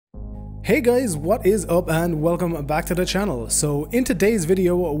Hey guys, what is up and welcome back to the channel. So in today's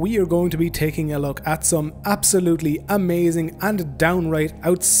video we are going to be taking a look at some absolutely amazing and downright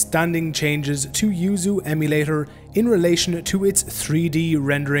outstanding changes to Yuzu Emulator in relation to its 3D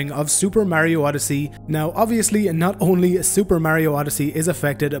rendering of Super Mario Odyssey. Now obviously not only Super Mario Odyssey is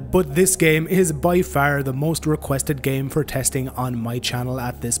affected, but this game is by far the most requested game for testing on my channel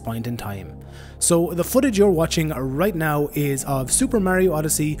at this point in time. So the footage you're watching right now is of Super Mario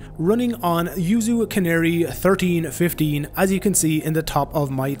Odyssey running on Yuzu Canary 1315, as you can see in the top of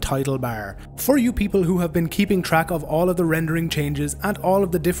my title bar. For you people who have been keeping track of all of the rendering changes and all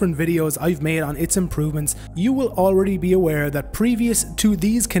of the different videos I've made on its improvements, you will already be aware that previous to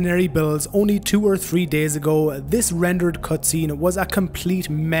these Canary builds only 2 or 3 days ago, this rendered cutscene was a complete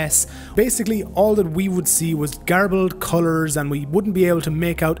mess. Basically all that we would see was garbled colors and we wouldn't be able to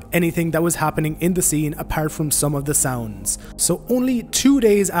make out anything that was happening in the scene apart from some of the sounds. So only 2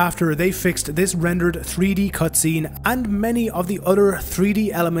 days after they fixed this rendered 3D cutscene and many of the other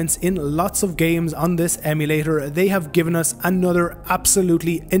 3D elements in lots of games on this emulator, they have given us another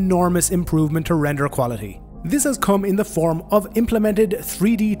absolutely enormous improvement to render quality. This has come in the form of implemented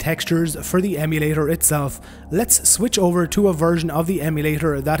 3D textures for the emulator itself. Let's switch over to a version of the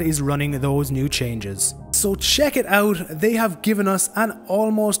emulator that is running those new changes. So check it out, they have given us an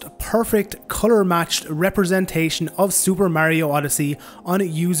almost perfect color matched representation of Super Mario Odyssey on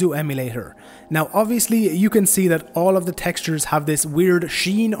Yuzu Emulator. Now obviously you can see that all of the textures have this weird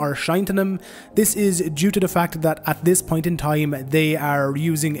sheen or shine to them. This is due to the fact that at this point in time they are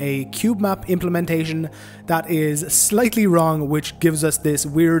using a cube map implementation that is slightly wrong, which gives us this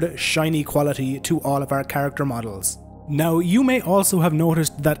weird shiny quality to all of our character models. Now you may also have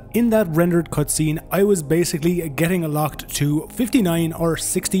noticed that in that rendered cutscene I was basically getting locked to 59 or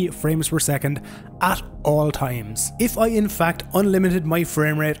 60 frames per second at all times. If I in fact unlimited my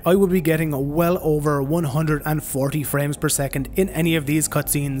frame rate, I would be getting well over 140 frames per second in any of these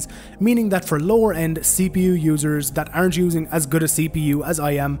cutscenes, meaning that for lower end CPU users that aren't using as good a CPU as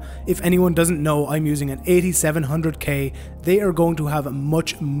I am, if anyone doesn't know I'm using an 8700K, they are going to have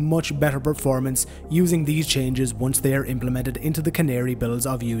much better performance using these changes once they are implemented into the Canary builds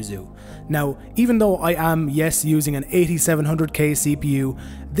of Yuzu. Now even though I am using an 8700K CPU,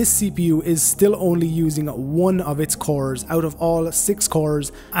 this CPU is still only using one of its cores out of all 6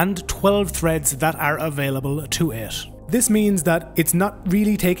 cores and 12 threads that are available to it. This means that it's not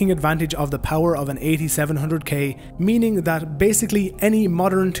really taking advantage of the power of an 8700K, meaning that basically any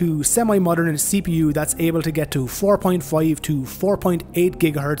modern to semi-modern CPU that's able to get to 4.5 to 4.8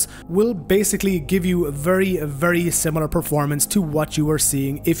 GHz will basically give you very similar performance to what you are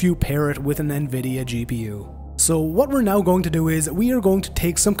seeing if you pair it with an NVIDIA GPU. So what we're now going to do is we are going to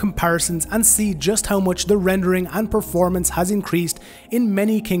take some comparisons and see just how much the rendering and performance has increased in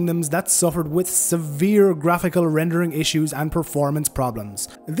many kingdoms that suffered with severe graphical rendering issues and performance problems.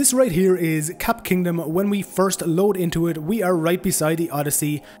 This right here is Cap Kingdom. When we first load into it, we are right beside the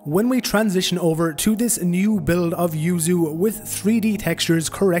Odyssey. When we transition over to this new build of Yuzu with 3D textures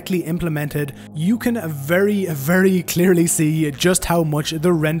correctly implemented, you can very clearly see just how much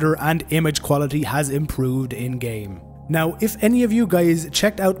the render and image quality has improved in game. Now if any of you guys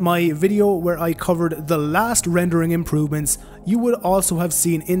checked out my video where I covered the last rendering improvements, you would also have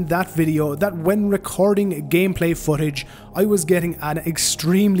seen in that video that when recording gameplay footage I was getting an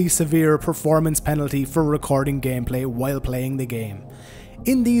extremely severe performance penalty for recording gameplay while playing the game.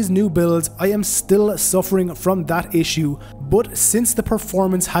 In these new builds, I am still suffering from that issue, but since the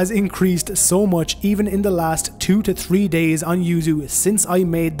performance has increased so much even in the last 2 to 3 days on Yuzu since I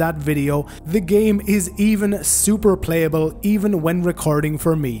made that video, the game is even super playable even when recording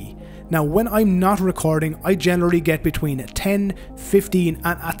for me. Now when I'm not recording, I generally get between 10, 15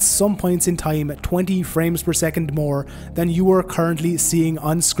 and at some points in time 20 frames per second more than you are currently seeing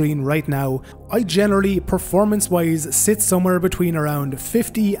on screen right now. I generally, performance wise, sit somewhere between around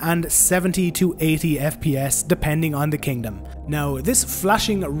 50 and 70 to 80 FPS depending on the kingdom. Now this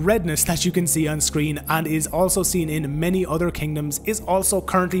flashing redness that you can see on screen and is also seen in many other kingdoms is also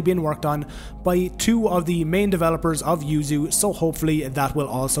currently being worked on by 2 of the main developers of Yuzu, so hopefully that will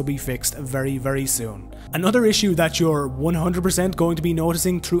also be fixed very soon. Another issue that you're 100% going to be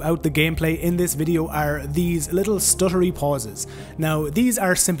noticing throughout the gameplay in this video are these little stuttery pauses. Now these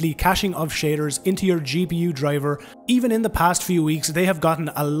are simply caching of shaders into your GPU driver. Even in the past few weeks they have gotten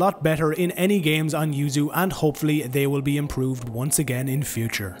a lot better in any games on Yuzu and hopefully they will be improved once again in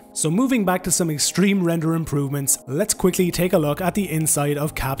future. So moving back to some extreme render improvements, let's quickly take a look at the inside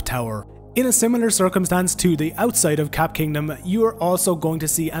of Cap Tower. In a similar circumstance to the outside of Cap Kingdom, you are also going to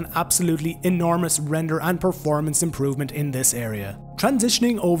see an absolutely enormous render and performance improvement in this area.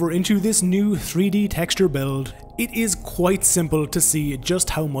 Transitioning over into this new 3D texture build, it is quite simple to see just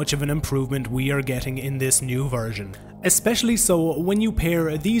how much of an improvement we are getting in this new version. Especially so when you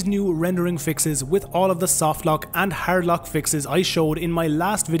pair these new rendering fixes with all of the softlock and hardlock fixes I showed in my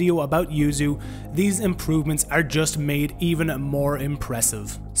last video about Yuzu. These improvements are just made even more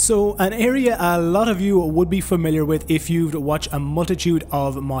impressive. So an area a lot of you would be familiar with if you've watched a multitude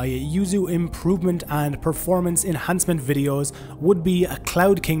of my Yuzu improvement and performance enhancement videos would be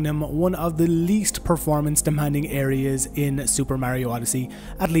Cloud Kingdom, one of the least performance demanding areas in Super Mario Odyssey,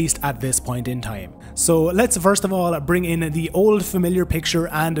 at least at this point in time. So let's first of all bring in the old familiar picture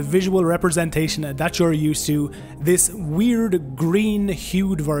and visual representation that you're used to, this weird green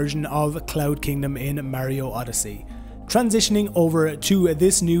hued version of Cloud Kingdom in Mario Odyssey. Transitioning over to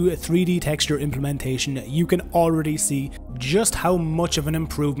this new 3D texture implementation, you can already see just how much of an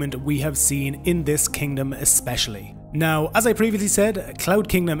improvement we have seen in this kingdom especially. Now, as I previously said, Cloud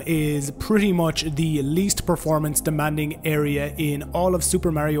Kingdom is pretty much the least performance demanding area in all of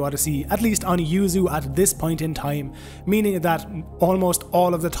Super Mario Odyssey, at least on Yuzu at this point in time, meaning that almost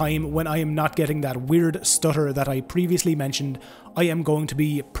all of the time when I am not getting that weird stutter that I previously mentioned, I am going to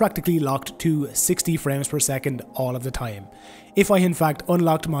be practically locked to 60 frames per second all of the time. If I in fact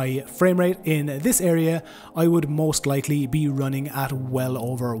unlocked my frame rate in this area, I would most likely be running at well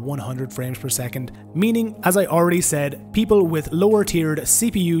over 100 frames per second, meaning, as I already said, people with lower tiered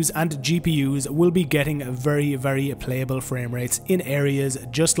CPUs and GPUs will be getting very playable frame rates in areas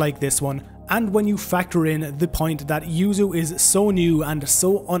just like this one. And when you factor in the point that Yuzu is so new and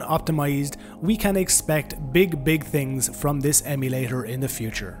so unoptimized, we can expect big things from this emulator in the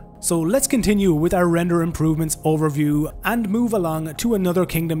future. So let's continue with our render improvements overview and move along to another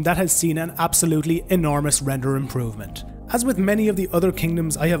kingdom that has seen an absolutely enormous render improvement. As with many of the other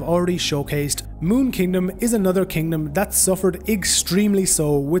kingdoms I have already showcased, Moon Kingdom is another kingdom that suffered extremely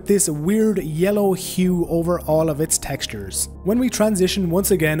so with this weird yellow hue over all of its textures. When we transition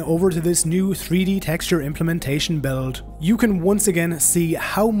once again over to this new 3D texture implementation build, you can once again see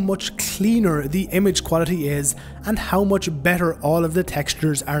how much cleaner the image quality is and how much better all of the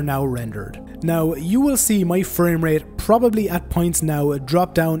textures are now rendered. Now, you will see my frame rate probably at points now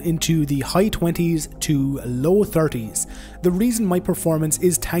drop down into the high 20s to low 30s. The reason my performance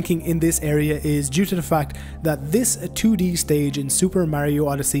is tanking in this area is due to the fact that this 2D stage in Super Mario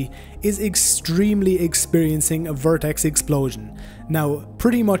Odyssey is extremely experiencing a vertex explosion. Now,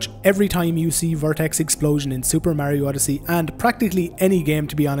 pretty much every time you see vertex explosion in Super Mario Odyssey, and practically any game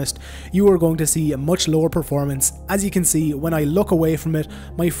to be honest, you are going to see a much lower performance. As you can see, when I look away from it,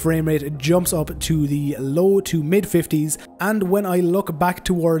 my frame rate jumps up to the low to mid 50s, and when I look back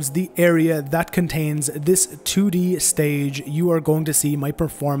towards the area that contains this 2D stage, you are going to see my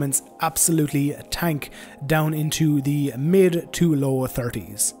performance absolutely tank down into the mid to low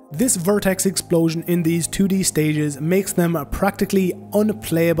 30s. This vertex explosion in these 2D stages makes them practically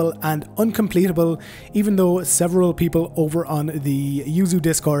unplayable and uncompletable, even though several people over on the Yuzu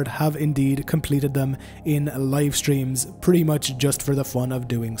Discord have indeed completed them in live streams, pretty much just for the fun of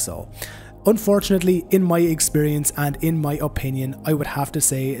doing so. Unfortunately, in my experience and in my opinion, I would have to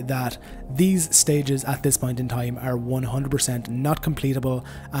say that these stages at this point in time are 100% not completable,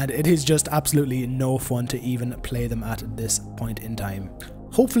 and it is just absolutely no fun to even play them at this point in time.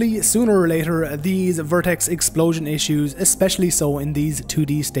 Hopefully, sooner or later, these vertex explosion issues, especially so in these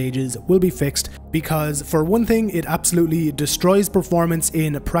 2D stages, will be fixed, because for one thing, it absolutely destroys performance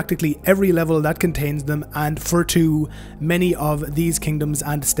in practically every level that contains them, and for two, many of these kingdoms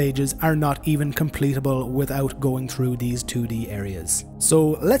and stages are not even completable without going through these 2D areas.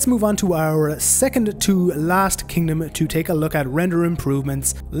 So let's move on to our second to last kingdom to take a look at render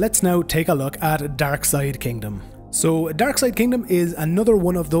improvements. Let's now take a look at Darkside Kingdom. So Darkside Kingdom is another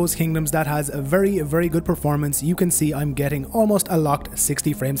one of those kingdoms that has a very good performance. You can see I'm getting almost a locked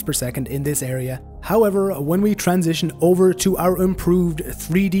 60 frames per second in this area. However, when we transition over to our improved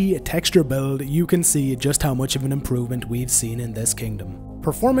 3D texture build, you can see just how much of an improvement we've seen in this kingdom.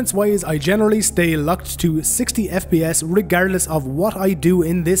 Performance wise, I generally stay locked to 60 FPS regardless of what I do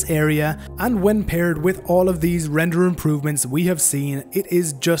in this area, and when paired with all of these render improvements we have seen, it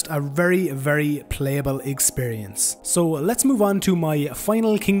is just a very playable experience. So let's move on to my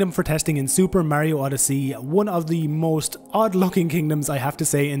final kingdom for testing in Super Mario Odyssey, one of the most odd looking kingdoms I have to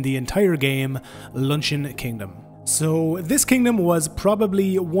say in the entire game, Luncheon Kingdom. So this kingdom was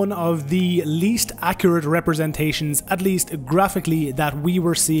probably one of the least accurate representations, at least graphically, that we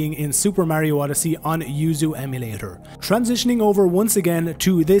were seeing in Super Mario Odyssey on Yuzu Emulator. Transitioning over once again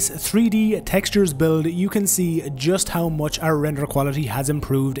to this 3D textures build, you can see just how much our render quality has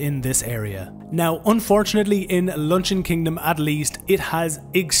improved in this area. Now, unfortunately, in Luncheon Kingdom at least, it has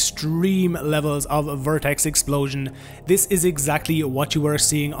extreme levels of vertex explosion. This is exactly what you are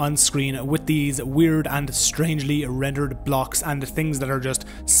seeing on screen with these weird and strangely rendered blocks and things that are just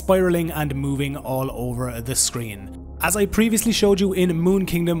spiraling and moving all over the screen. As I previously showed you in Moon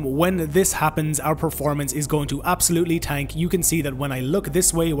Kingdom, when this happens, our performance is going to absolutely tank. You can see that when I look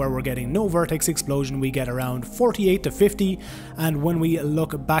this way, where we're getting no vertex explosion, we get around 48 to 50, and when we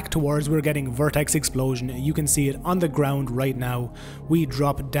look back towards we're getting vertex explosion, you can see it on the ground right now. We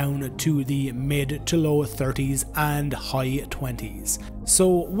drop down to the mid to low 30s and high 20s. So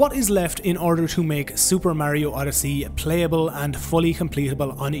what is left in order to make Super Mario Odyssey playable and fully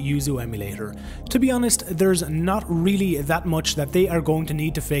completable on Yuzu Emulator? To be honest, there's not really that much that they are going to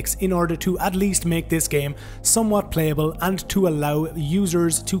need to fix in order to at least make this game somewhat playable and to allow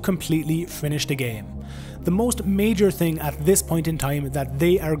users to completely finish the game. The most major thing at this point in time that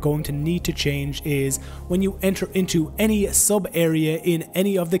they are going to need to change is when you enter into any sub-area in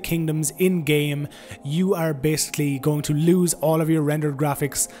any of the kingdoms in-game, you are basically going to lose all of your rendered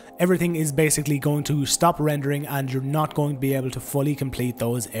graphics. Everything is basically going to stop rendering and you're not going to be able to fully complete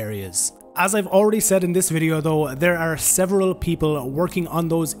those areas. As I've already said in this video though, there are several people working on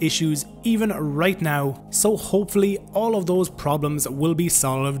those issues even right now, so hopefully all of those problems will be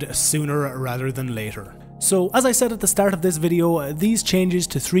solved sooner rather than later. So as I said at the start of this video, these changes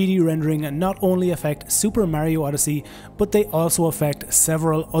to 3D rendering not only affect Super Mario Odyssey, but they also affect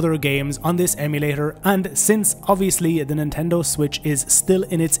several other games on this emulator, and since obviously the Nintendo Switch is still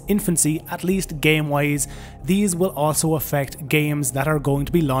in its infancy, at least game-wise, these will also affect games that are going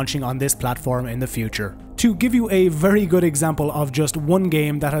to be launching on this platform in the future. To give you a very good example of just one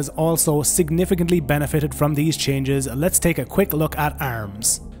game that has also significantly benefited from these changes, let's take a quick look at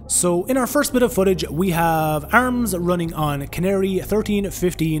ARMS. So in our first bit of footage, we have ARMS running on Canary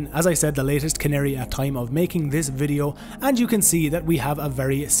 1315, as I said, the latest Canary at time of making this video, and you can see that we have a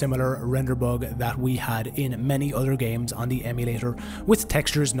very similar render bug that we had in many other games on the emulator, with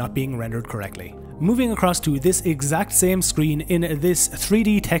textures not being rendered correctly. Moving across to this exact same screen in this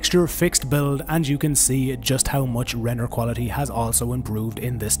 3D texture fixed build, and you can see just how much render quality has also improved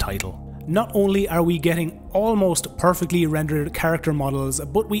in this title. Not only are we getting almost perfectly rendered character models,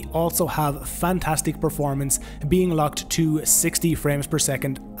 but we also have fantastic performance being locked to 60 frames per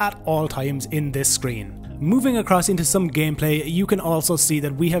second at all times in this screen. Moving across into some gameplay, you can also see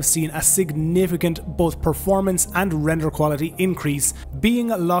that we have seen a significant both performance and render quality increase, being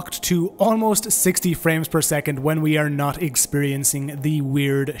locked to almost 60 frames per second when we are not experiencing the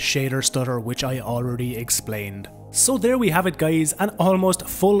weird shader stutter which I already explained. So there we have it guys, an almost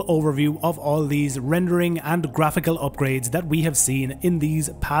full overview of all these rendering and graphical upgrades that we have seen in these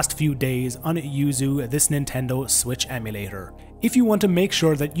past few days on Yuzu, this Nintendo Switch emulator. If you want to make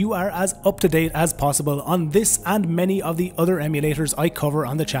sure that you are as up to date as possible on this and many of the other emulators I cover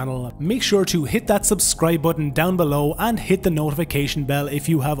on the channel, make sure to hit that subscribe button down below and hit the notification bell if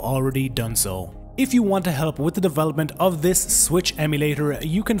you have already done so. If you want to help with the development of this Switch emulator,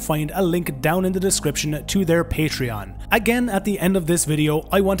 you can find a link down in the description to their Patreon. Again, at the end of this video,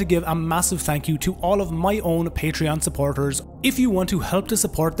 I want to give a massive thank you to all of my own Patreon supporters. If you want to help to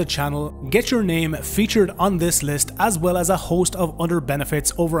support the channel, get your name featured on this list as well as a host of other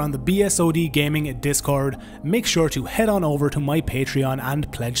benefits over on the BSoD Gaming Discord, make sure to head on over to my Patreon and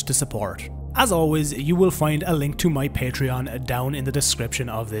pledge to support. As always, you will find a link to my Patreon down in the description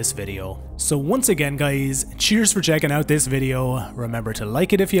of this video. So once again guys, cheers for checking out this video. Remember to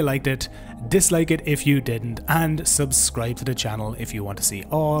like it if you liked it, dislike it if you didn't, and subscribe to the channel if you want to see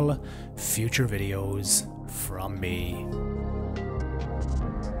all future videos from me.